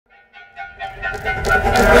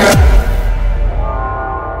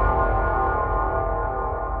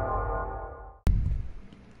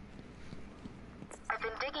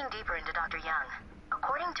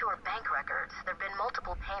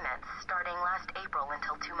payroll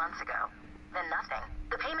until 2 months ago. Then nothing.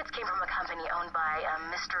 The payments came from a company owned by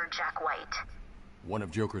Mr. Jack White. One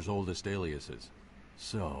of Joker's oldest aliases.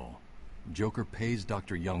 So, Joker pays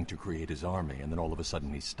Dr. Young to create his army, and then all of a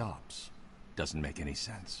sudden he stops. Doesn't make any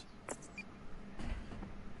sense.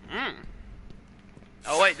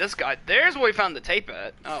 Oh wait, this guy. There's where we found the tape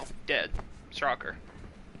at. Oh, dead. Shocker.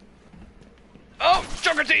 Oh,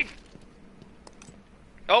 Joker teeth!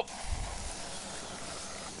 Oh.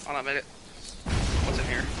 Hold on a minute. What's in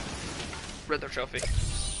here? Riddler trophy.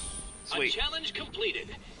 Sweet. A challenge completed.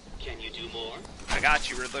 Can you do more? I got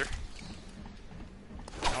you, Riddler.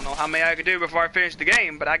 I don't know how many I could do before I finish the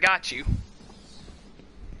game, but I got you.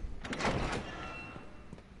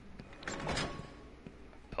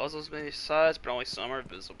 Puzzles many sides, but only some are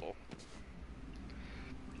visible.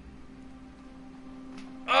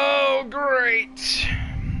 Oh, great!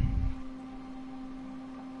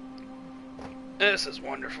 This is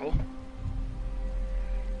wonderful.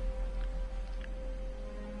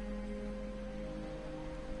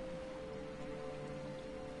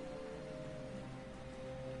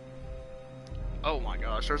 Oh my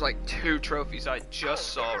gosh, there's like 2 trophies I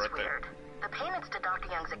just saw right there. The payments to Dr.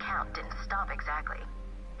 Young's account didn't stop exactly.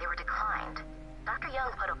 They were declined. Dr.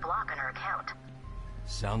 Young put a block on her account.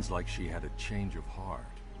 Sounds like she had a change of heart.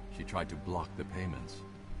 She tried to block the payments.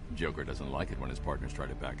 Joker doesn't like it when his partners try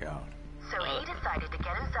to back out. So he decided to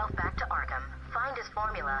get himself back to Arkham, find his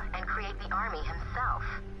formula, and create the army himself.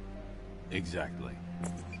 Exactly.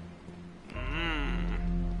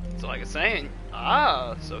 So like I was saying,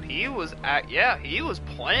 so he was he was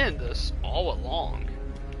planning this all along.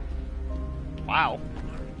 Wow.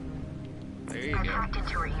 There you I go. hacked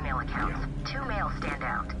into her email accounts. 2 mails stand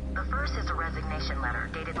out. The first is a resignation letter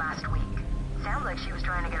dated last week. Sounds like she was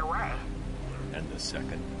trying to get away. And the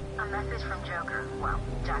second? A message from Joker, well,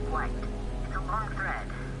 Jack White. It's a long thread.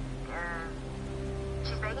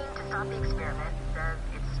 She's begging to stop the experiment, says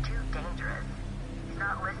it's too dangerous. He's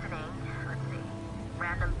not listening. Let's see.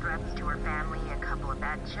 Random threats to her family, a couple of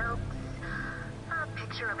bad jokes, a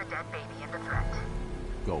picture of a dead baby and a threat.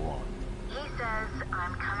 Go on. He says,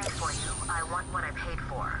 I'm coming for you, I want what I paid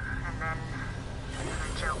for. And then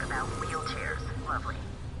a joke about wheelchairs. Lovely.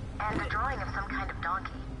 And a drawing of some kind of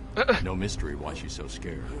donkey. No mystery why she's so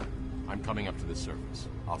scared. I'm coming up to the surface.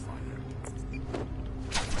 I'll find her.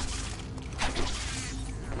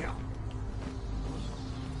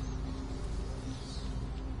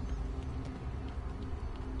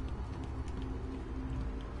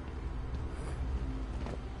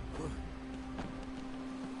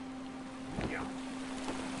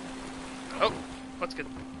 Oh, let's get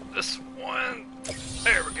this one.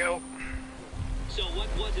 There we go. So what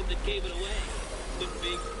was it that gave it away? The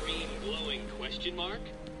big green glowing question mark?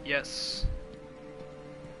 Yes.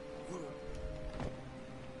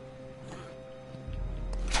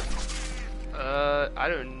 I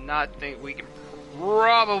do not think we can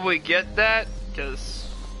probably get that, because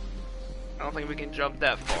I don't think we can jump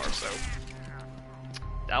that far, so.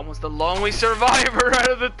 That one's the lonely survivor out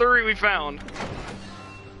of the 3 we found.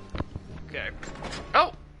 Okay.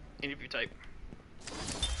 Oh! Interview type.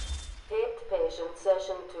 Taped patient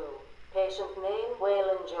session 2. Patient name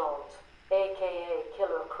Waylon Jones, aka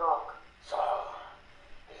Killer Croc. So,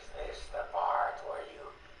 is this the part where you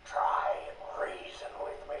try and reason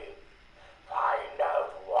with me? Find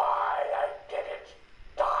out why I did it,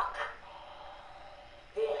 Doc.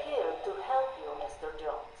 We're here to help you, Mr.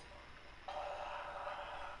 Jones.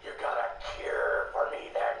 You got a cure for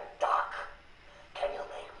me then, Doc? Can you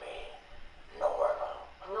make me normal?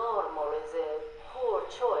 Normal is a poor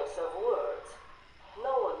choice of words.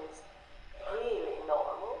 No one's really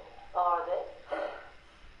normal, are they?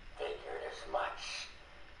 Figured as much.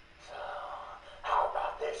 So, how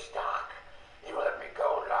about this, Doc? You let me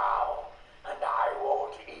go now, and I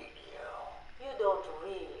won't eat you. You don't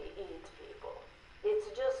really eat people. It's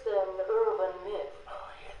just an urban myth. Oh,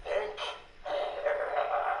 you think?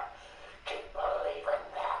 Keep believing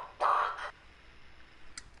that, Doc.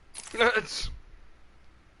 It's...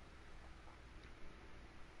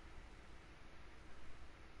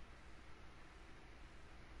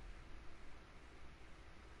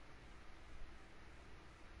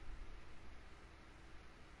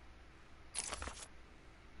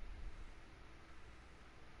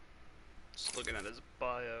 Just looking at his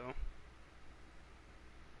bio.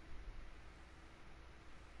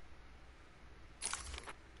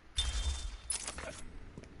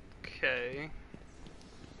 Okay.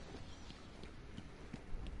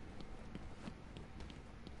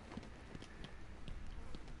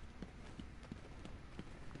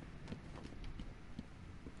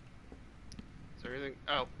 Is there anything?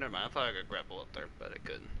 Oh, never mind. I thought I could grapple up there, but I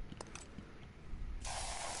couldn't.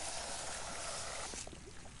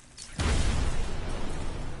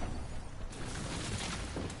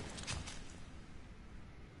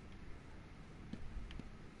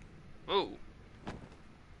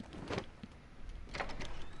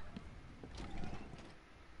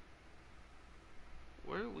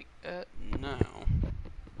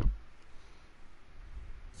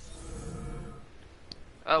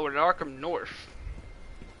 Oh, we're in Arkham North.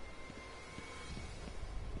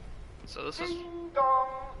 So this is... Ding dong,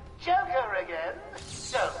 Joker again.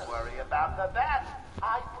 Don't worry about the bat.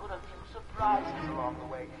 I put a few surprises along the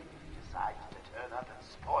way. He decides to turn up and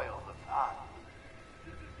spoil the fun.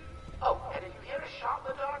 Oh, and if you hear a shot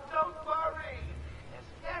in the dark, don't worry.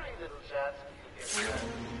 There's very little chance you'll get hurt.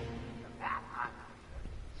 The bat,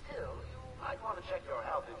 still, you might want to check your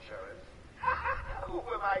health insurance. Who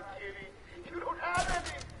am I kidding? You don't have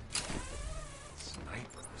any.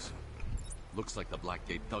 Snipers. Looks like the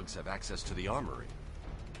Blackgate thugs have access to the armory.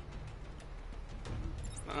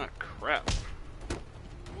 Ah, crap.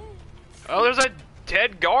 Oh, there's a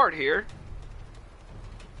dead guard here.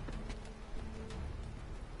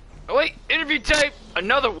 Oh wait, interview tape!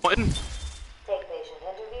 Another one! Take patient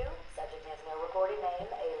interview. Subject has no recorded name.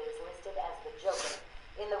 Alias listed as the Joker.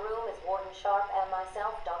 In the room is Warden Sharp and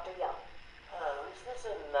myself, Dr. Young. Oh, is this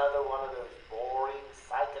another one of those boring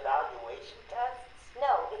psych evaluation tests?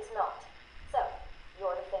 No, it's not. So,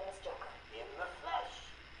 you're the famous Joker. In the flesh.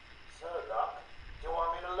 So, Doc, do you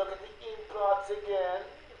want me to look at the ink blots again?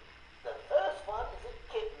 The first one is a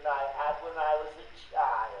kitten I had when I was a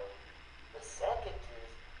child. The second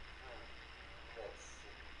is, let's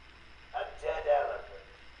see, a dead elephant.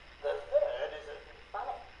 The third is a...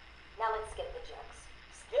 Funny. Now let's skip the jokes.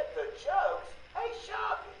 Skip the jokes? Hey,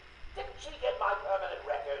 Sharpie, didn't she get my permanent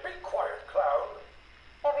record? Be quiet, clown.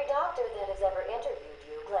 Every doctor that has ever interviewed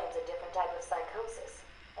you claims a different type of psychosis.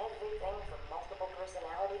 Everything from multiple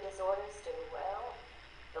personality disorders to, well,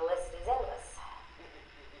 the list is endless.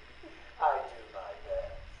 I do my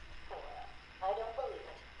best. Well, I don't believe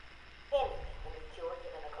it. Anything can be cured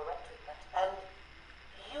given the correct treatment. And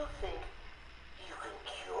you think you can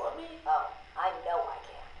cure me? Oh, I know I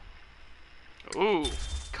can. Ooh,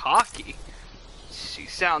 cocky. She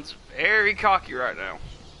sounds very cocky right now.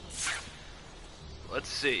 Let's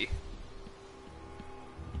see.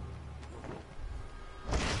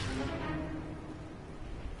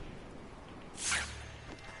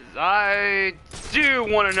 I do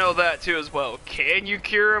want to know that too as well. Can you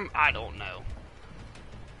cure him? I don't know.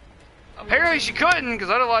 Apparently she couldn't, because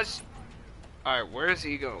otherwise... Alright, where is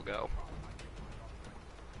he gonna go?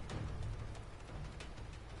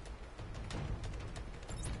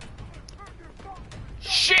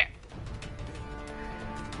 Shit!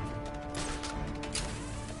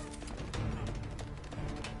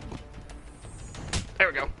 There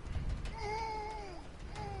we go.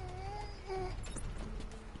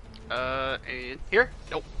 And here?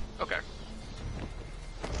 Nope. Okay.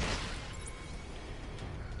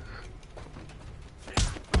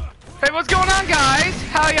 Hey, what's going on, guys?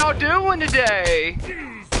 How y'all doing today?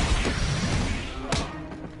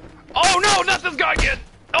 Oh no, not this guy again!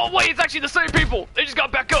 Oh wait, it's actually the same people! They just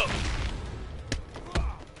got back up!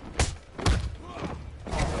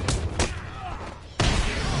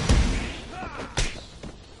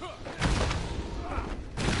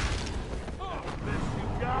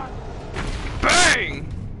 Bang!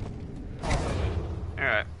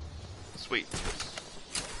 Alright. Sweet.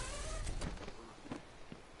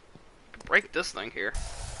 Break this thing here.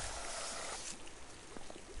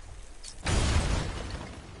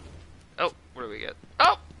 Oh, what do we get?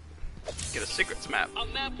 Oh! Get a secrets map. A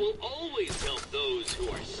map will always help those who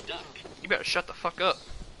are stuck. You better shut the fuck up.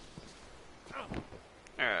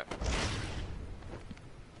 Alright.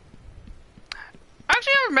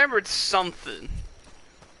 Actually, I remembered something.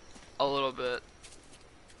 A little bit.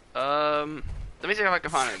 Let me see if I can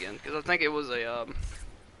find it again, because I think it was a,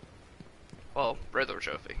 well, Riddler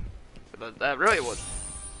trophy. But that really was.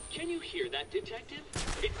 Can you hear that, detective?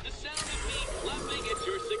 It's the sound of me clapping at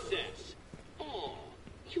your success. Oh,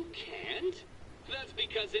 you can't? That's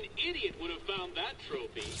because an idiot would have found that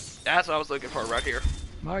trophy. That's what I was looking for right here.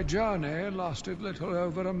 My journey lasted little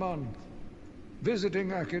over a month.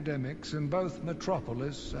 Visiting academics in both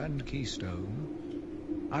Metropolis and Keystone,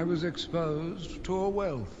 I was exposed to a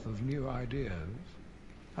wealth of new ideas.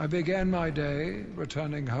 I began my day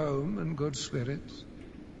returning home in good spirits,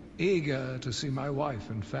 eager to see my wife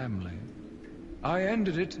and family. I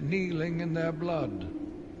ended it kneeling in their blood,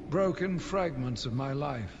 broken fragments of my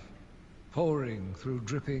life, pouring through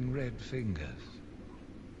dripping red fingers.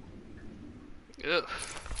 Ugh.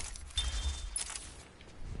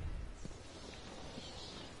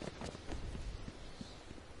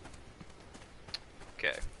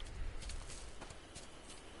 Okay.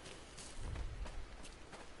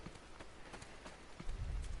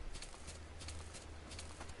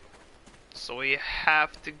 So we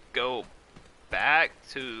have to go back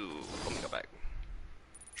to... Let me go back.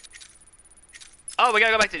 Oh, we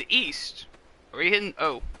gotta go back to the east. Are we heading...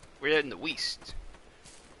 Oh, we're heading the west.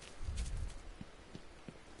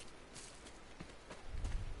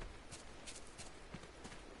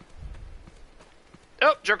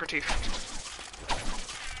 Oh, Joker teeth.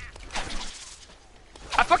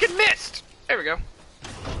 I fucking missed! There we go.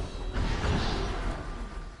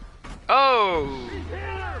 Oh!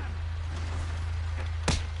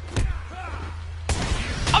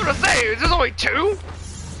 I'm gonna say, there's only 2?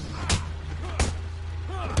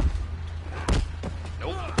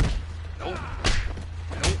 Nope. Nope.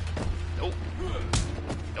 Nope. Nope.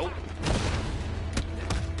 Nope.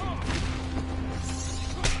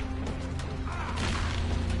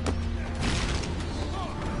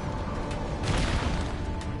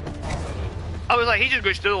 I was like, he just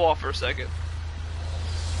glitched through the wall for a second.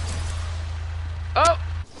 Oh!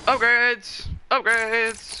 Upgrades!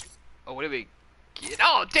 Upgrades! Oh, what did we get?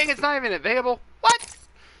 Oh, dang, it's not even available. What?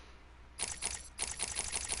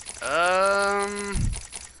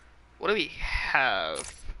 What do we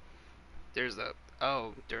have? There's the,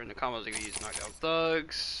 oh, during the combos you can use knockdown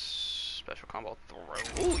thugs, special combo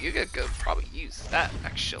throw. Ooh, you could probably use that,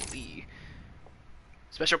 actually.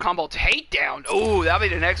 Special combo takedown. Ooh, that'll be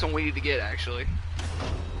the next one we need to get, actually.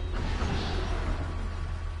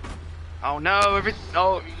 Oh no,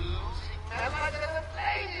 oh.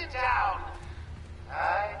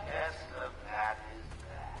 I guess the bat is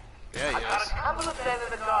back. Yeah, I've got a couple of men in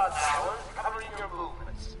the guard towers covering your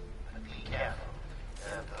movements. But be careful.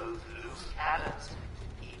 Those loose cannons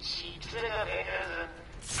eat sheet trigger fingers and,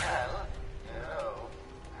 well, you know,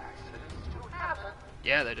 accidents do happen.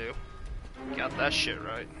 Yeah, they do. Got that shit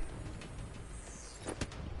right.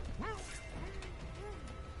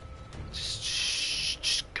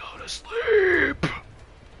 Just go to sleep.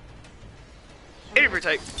 Every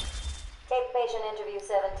tape. Tape patient interview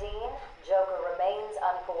 17. Joker remains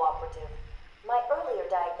uncooperative. My earlier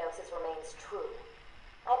diagnosis remains true.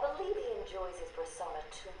 I believe he enjoys his persona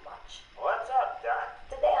too much. What's up, Doc?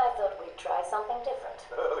 Today I thought we'd try something different.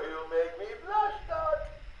 Oh, you make me blush, Doc.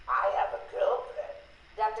 I have a girlfriend.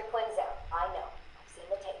 Dr. Quinzel, I know. I've seen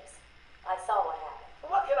the tapes. I saw what happened.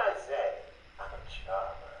 What can I say? I'm a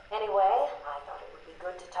charmer. Anyway, I thought it would be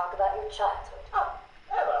good to talk about your childhood. Oh,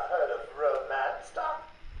 ever heard of romance, Doc?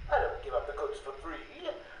 I don't give up the goods for free.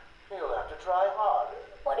 You'll have to try harder.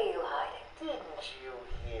 What are you hiding? Didn't you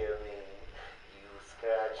hear me? You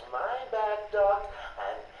scratch my back, Doc,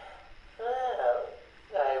 and, well,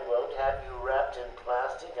 I won't have you wrapped in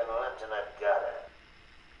plastic and left in a gutter.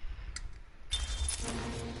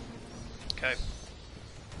 Okay.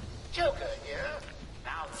 Joker here.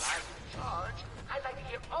 Now that I'm in charge, I'd like to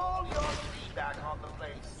hear all your feedback on the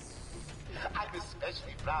place. I'm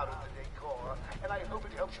especially proud of the decor, and I hope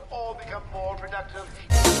it helps you all become more productive